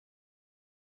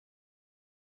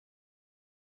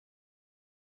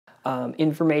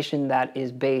Information that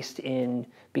is based in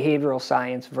behavioral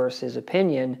science versus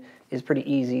opinion is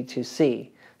pretty easy to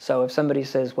see. So if somebody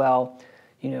says, well,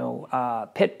 you know,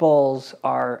 pit bulls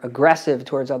are aggressive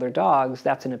towards other dogs,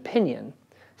 that's an opinion.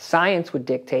 Science would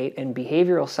dictate, and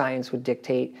behavioral science would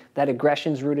dictate, that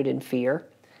aggression is rooted in fear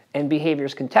and behavior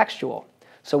is contextual.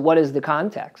 So what is the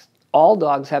context? All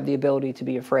dogs have the ability to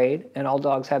be afraid, and all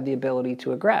dogs have the ability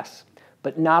to aggress.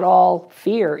 But not all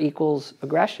fear equals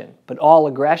aggression, but all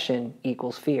aggression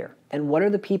equals fear. And what are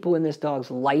the people in this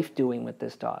dog's life doing with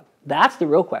this dog? That's the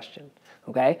real question,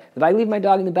 okay? If I leave my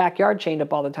dog in the backyard chained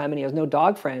up all the time and he has no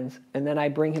dog friends, and then I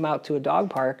bring him out to a dog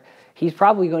park, he's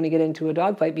probably going to get into a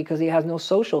dog fight because he has no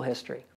social history.